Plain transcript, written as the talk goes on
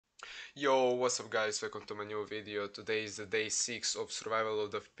Yo, what's up guys, welcome to my new video. Today is the day 6 of survival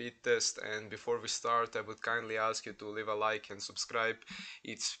of the fittest, and before we start I would kindly ask you to leave a like and subscribe.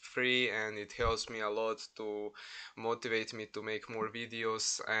 It's free and it helps me a lot to motivate me to make more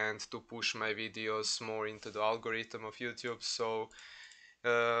videos and to push my videos more into the algorithm of YouTube, so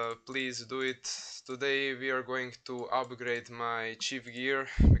please do it. Today we are going to upgrade my chief gear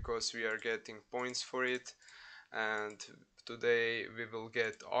because we are getting points for it, and today we will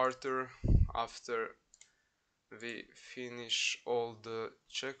get Arthur after we finish all the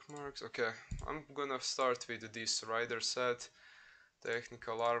check marks. Okay, I'm gonna start with this rider set.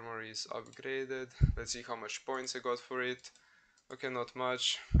 Technical armor is upgraded. Let's see how much points I got for it. Okay, not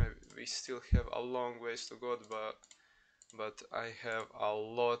much. We still have a long ways to go, but I have a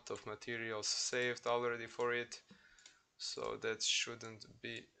lot of materials saved already for it, so that shouldn't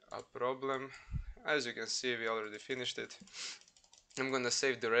be a problem. As you can see, we already finished it. I'm gonna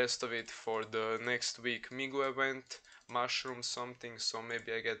save the rest of it for the next week Migu event, mushroom something, so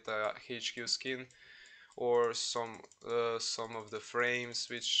maybe I get a HQ skin or some of the frames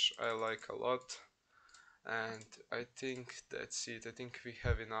which I like a lot. And I think that's it. I think we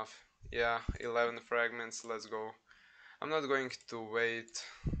have enough. Yeah, 11 fragments, let's go. I'm not going to wait.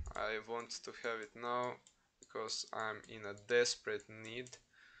 I want to have it now because I'm in a desperate need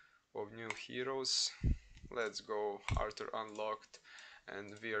of new heroes. Let's go, Arthur unlocked,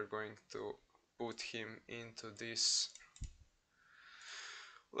 and we are going to put him into this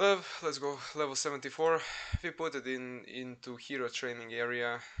let's go level 74. We put it into hero training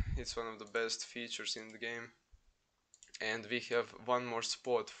area. It's one of the best features in the game, and we have one more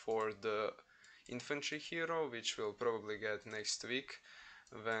spot for the infantry hero, which we'll probably get next week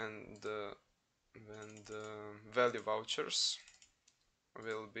when the value vouchers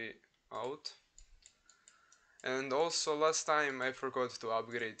will be out. And also last time I forgot to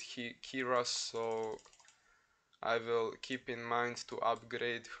upgrade Kira, so I will keep in mind to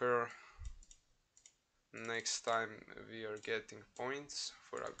upgrade her next time we are getting points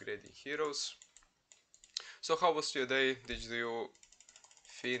for upgrading heroes. So how was your day? Did you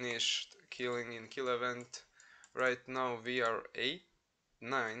finish killing in kill event? Right now we are 8,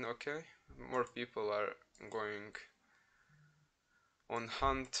 9, okay. More people are going on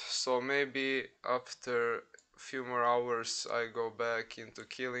hunt, so maybe after a few more hours I go back into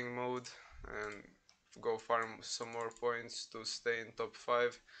killing mode and go farm some more points to stay in top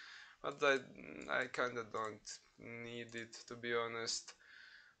 5, but I kinda don't need it, to be honest.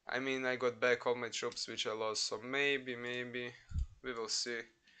 I mean, I got back all my troops which I lost, so maybe we will see.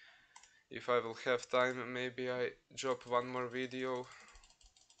 If I will have time, maybe I drop one more video.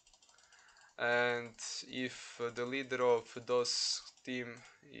 And if the leader of those team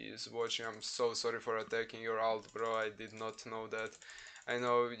is watching, I'm so sorry for attacking your alt, bro. I did not know that. I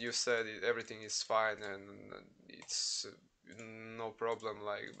know you said everything is fine and it's no problem,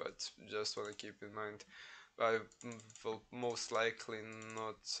 like, but just wanna keep in mind I will most likely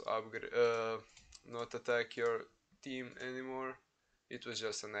not attack your team anymore. It was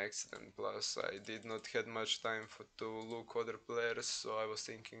just an accident, plus I did not had much time to look other players, so I was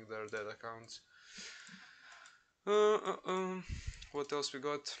thinking they're dead accounts. What else we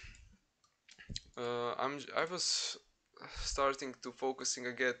got? I was starting to focusing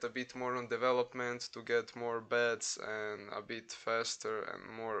again a bit more on development to get more beds and a bit faster and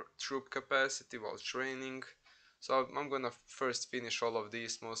more troop capacity while training. So I'm gonna first finish all of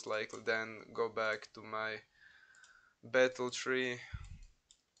these most likely, then go back to my battle tree.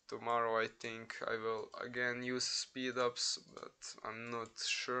 Tomorrow I think I will again use speed ups, but I'm not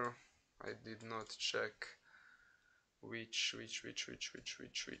sure. I did not check which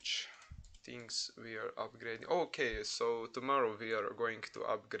things we are upgrading. Okay, so tomorrow we are going to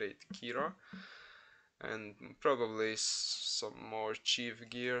upgrade Kira and probably some more chief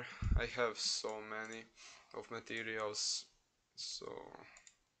gear. I have so many of materials, so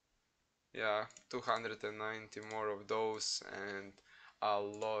yeah, 290 more of those and a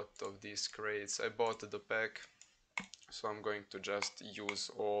lot of these crates. I bought the pack, so I'm going to just use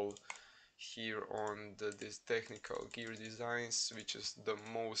all here on this technical gear designs, which is the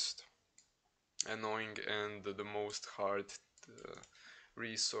most annoying and the most hard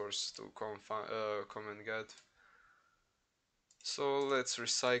resource to come and get. So let's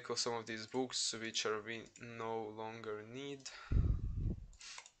recycle some of these books which we no longer need,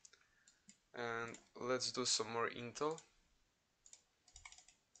 and let's do some more intel.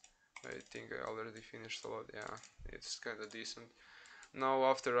 I think I already finished a lot. Yeah, it's kind of decent. Now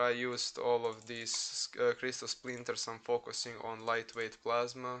after I used all of these crystal splinters, I'm focusing on lightweight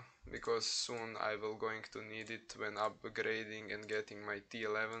plasma because soon I will going to need it when upgrading and getting my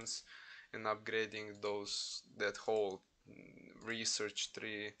T11s and upgrading that whole research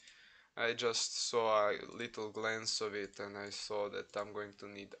tree. I just saw a little glance of it and I saw that I'm going to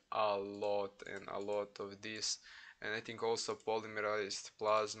need a lot and a lot of this, and I think also polymerized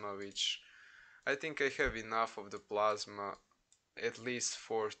plasma, which I think I have enough of the plasma at least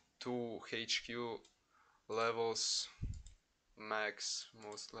for 2 HQ levels max,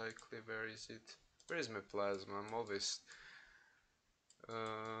 most likely. Where is it? Where is my plasma? I'm always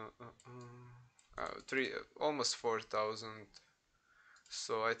three, almost 4,000.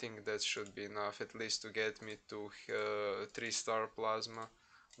 So I think that should be enough at least to get me to 3-star plasma.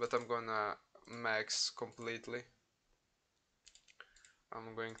 But I'm gonna max completely.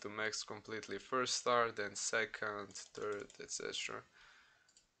 I'm going to max completely first star, then second, third, etc.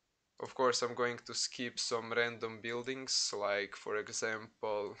 Of course, I'm going to skip some random buildings, like for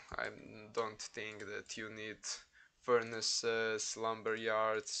example, I don't think that you need furnaces, lumber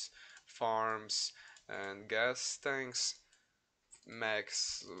yards, farms, and gas tanks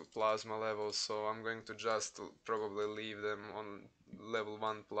max plasma levels, so I'm going to just probably leave them on level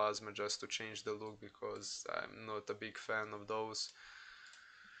 1 plasma just to change the look because I'm not a big fan of those.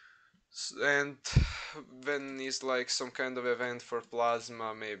 And when is like some kind of event for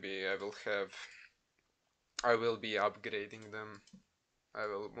plasma, maybe I will be upgrading them. I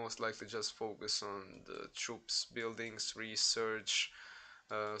will most likely just focus on the troops buildings, research,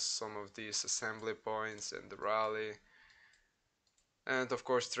 some of these assembly points and the rally, and of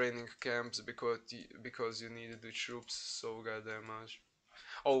course training camps because you needed the troops so goddamn much.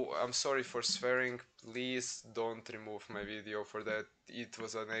 Oh, I'm sorry for swearing. Please don't remove my video for that. It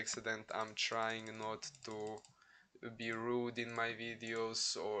was an accident. I'm trying not to be rude in my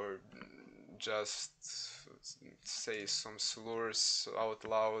videos or just say some slurs out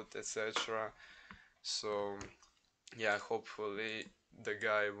loud, etc. So yeah, hopefully the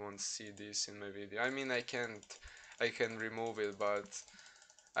guy won't see this in my video. I mean, I can remove it, but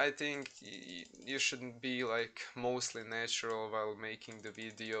I think you shouldn't be like mostly natural while making the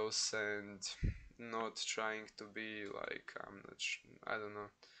videos and not trying to be like I don't know.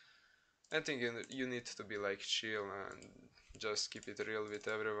 I think you need to be like chill and just keep it real with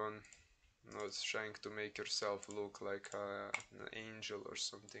everyone, not trying to make yourself look like an angel or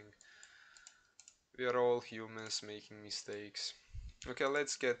something. We are all humans making mistakes. Okay,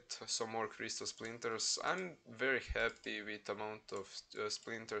 let's get some more crystal splinters. I'm very happy with the amount of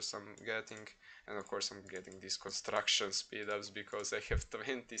splinters I'm getting, and of course I'm getting these construction speedups because I have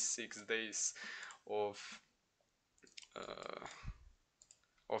 26 days of uh,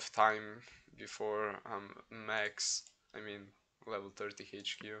 time before I'm max. I mean level 30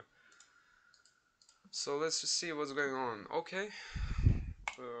 HQ. So let's just see what's going on. Okay,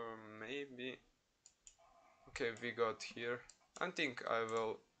 maybe. Okay, we got here. I think I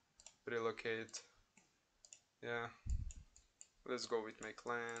will relocate. Yeah, let's go with my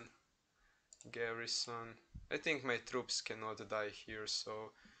clan. Garrison. I think my troops cannot die here,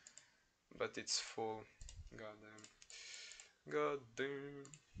 so. But it's full. Goddamn. Goddamn.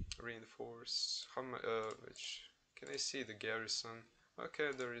 Reinforce. How much? Which. Can I see the garrison?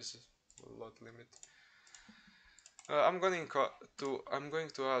 Okay, there is a lot limit. I'm going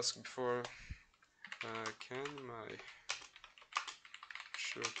to ask before. Can my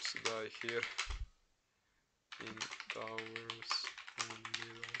troops die here in towers and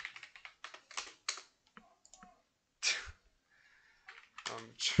middle? I'm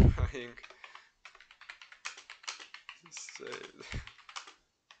trying to say.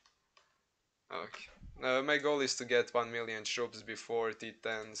 Okay. My goal is to get 1 million troops before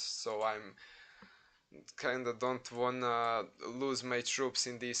T10s, so I'm kinda don't wanna lose my troops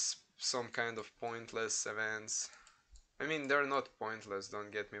in these some kind of pointless events. I mean, they're not pointless,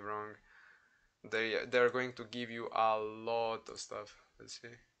 don't get me wrong. They're going to give you a lot of stuff. Let's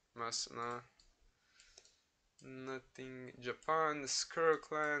see. No. Nothing. Japan, Skur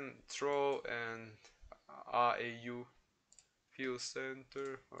Clan, Troll, and AAU Field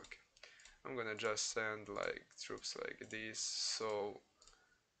Center. Okay. I'm gonna just send like troops like this, so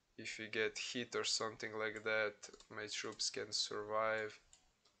if we get hit or something like that, my troops can survive.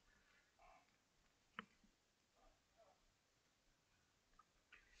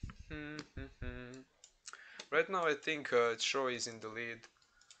 Right now I think Troy is in the lead.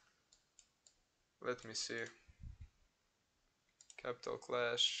 Let me see. Capital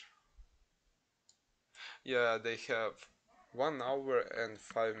Clash. Yeah, they have 1 hour and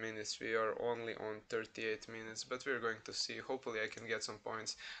 5 minutes. We are only on 38 minutes, but we're going to see. Hopefully I can get some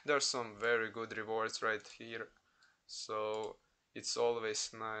points. There's some very good rewards right here, so it's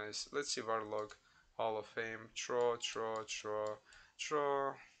always nice. Let's see. Warlog, Hall of Fame, Tro,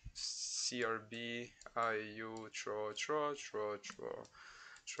 CRB, IU,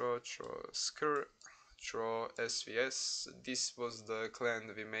 Skr, SVS. This was the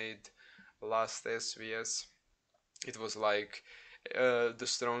clan we made last SVS. It was like the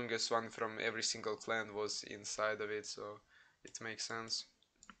strongest one from every single clan was inside of it, so it makes sense.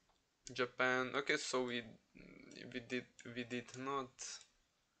 Japan. Okay, so we did not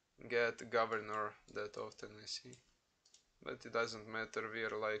get governor that often, I see, but it doesn't matter. We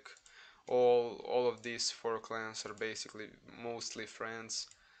are like all of these four clans are basically mostly friends,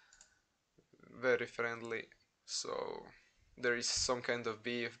 very friendly. So there is some kind of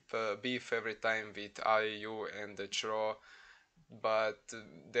beef every time with IU and the Chro, but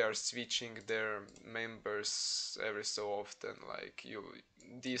they are switching their members every so often. Like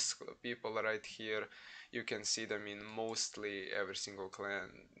these people right here, you can see them in mostly every single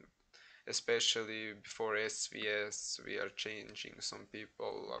clan. Especially before SVS, we are changing some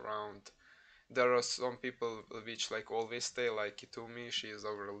people around. There are some people which like always stay, like Itumin, she is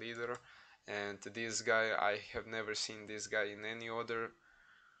our leader, and this guy, I have never seen this guy in any other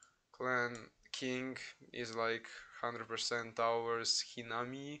clan. King is like 100% ours.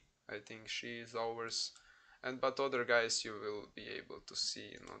 Hinami, I think she is ours. And but other guys you will be able to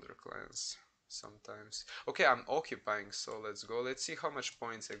see in other clans sometimes. Okay, I'm occupying, so let's go. Let's see how much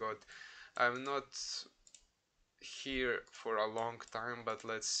points I got. I'm not here for a long time, but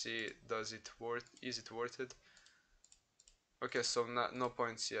let's see, is it worth it? Okay, so no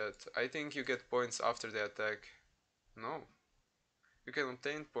points yet. I think you get points after the attack. No. You can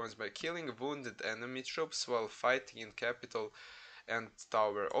obtain points by killing wounded enemy troops while fighting in capital and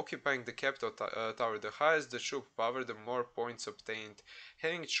tower. Occupying the capital tower, the higher the troop power, the more points obtained.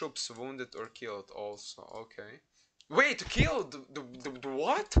 Having troops wounded or killed also. Okay. Wait, killed? The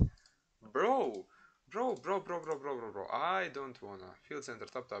what? Bro, bro. I don't wanna. Field center,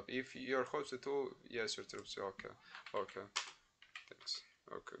 tap. If you're hosted too, yes, your troops. Okay. Thanks.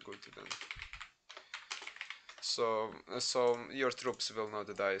 Okay, good then. So your troops will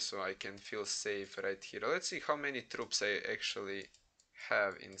not die, so I can feel safe right here. Let's see how many troops I actually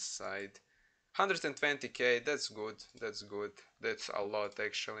have inside. 120k, that's good, that's a lot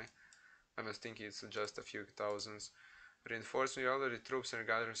actually. I was thinking it's just a few thousands. Reinforcement already troops and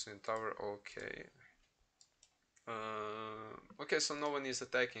garrison in tower, okay. Okay, so no one is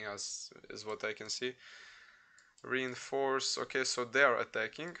attacking us, is what I can see. Reinforce, okay, so they are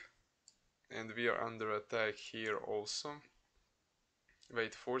attacking. And we are under attack here also.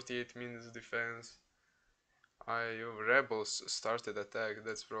 Wait, 48 minutes defense. Rebels started attack,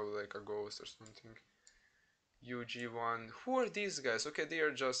 that's probably like a ghost or something. UG1, who are these guys? Okay, they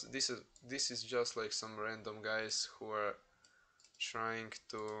are just, this is just like some random guys who are trying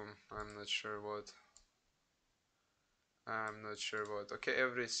to, I'm not sure what. Okay,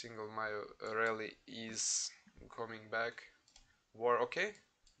 every single mile rally is coming back. War, okay,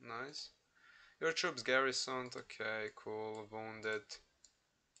 nice. Your troops garrisoned, okay, cool. Wounded,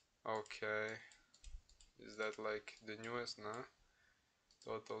 okay. Is that like the newest? Nah.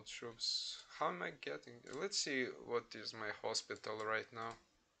 Total troops. How am I getting? Let's see what is my hospital right now.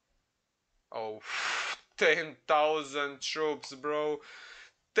 Oh, 10,000 troops, bro.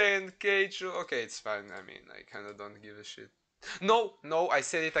 10k troops. Okay, it's fine. I mean, I kinda don't give a shit. No, I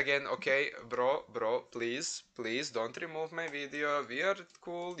said it again. Okay, bro, please, don't remove my video. We are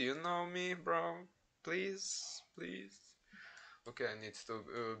cool. You know me, bro. Please. Okay, I need to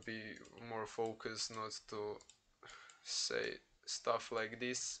be more focused, not to say stuff like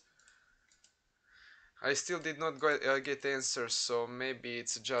this. I still did not get answers, so maybe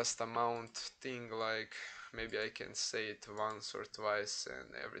it's just amount thing, like maybe I can say it once or twice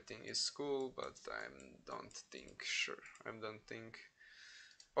and everything is cool, but I don't think sure. I don't think.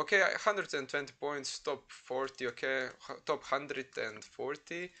 Okay, 120 points, top 40, okay, top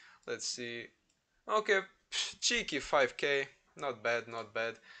 140, let's see. Okay, cheeky 5k, not bad.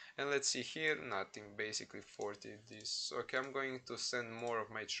 And let's see here, nothing, basically 40 this. Okay, I'm going to send more of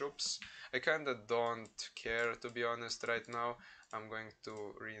my troops. I kinda don't care, to be honest, right now. I'm going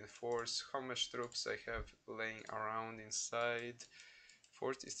to reinforce how much troops I have laying around inside.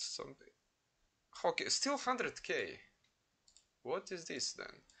 40 something. Okay, still 100k. What is this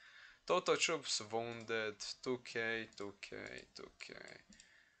then? Total troops wounded, 2k.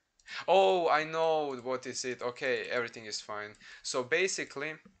 Oh, I know what is it. Okay, everything is fine. So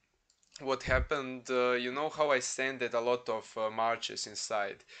basically, what happened, you know how I sended a lot of marches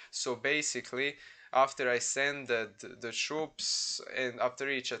inside. So basically, after I sended the troops and after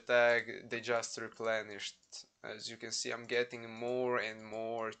each attack, they just replenished. As you can see, I'm getting more and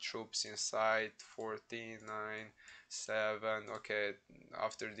more troops inside. 14, 9, 7. Okay,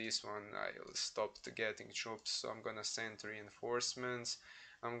 after this one, I stopped getting troops, so I'm gonna send reinforcements.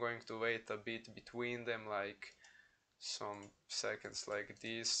 I'm going to wait a bit between them, like some seconds like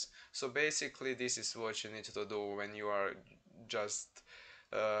this. So basically this is what you need to do when you are just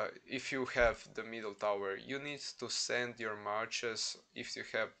if you have the middle tower, you need to send your marches if you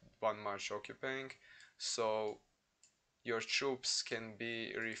have one march occupying, so your troops can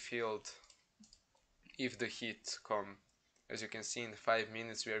be refilled if the hit come. As you can see, in 5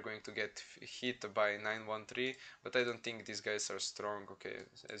 minutes we are going to get hit by 913, but I don't think these guys are strong. Okay,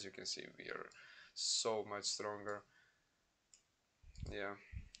 as you can see, we are so much stronger. Yeah.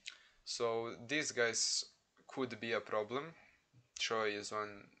 So these guys could be a problem. Troy is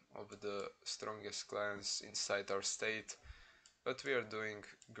one of the strongest clans inside our state, but we are doing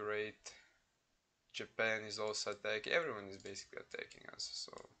great. Japan is also attacking. Everyone is basically attacking us,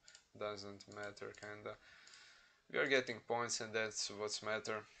 so doesn't matter kinda. We are getting points and that's what's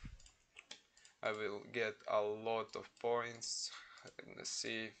matter. I will get a lot of points. Let's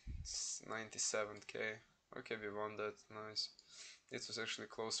see, it's 97k. Okay, we won that, nice. It was actually a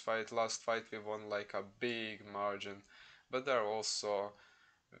close fight. Last fight we won like a big margin, but there are also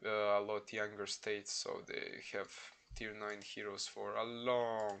a lot younger states, so they have tier 9 heroes for a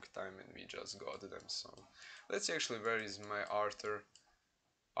long time and we just got them. So let's see actually where is my Arthur.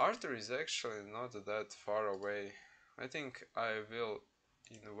 Arthur is actually not that far away. I think I will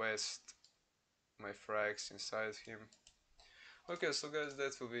invest my frags inside him. Okay, so guys,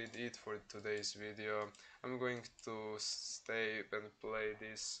 that will be it for today's video. I'm going to stay and play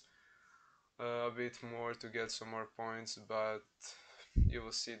this a bit more to get some more points, but you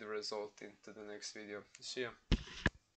will see the result into the next video. See ya.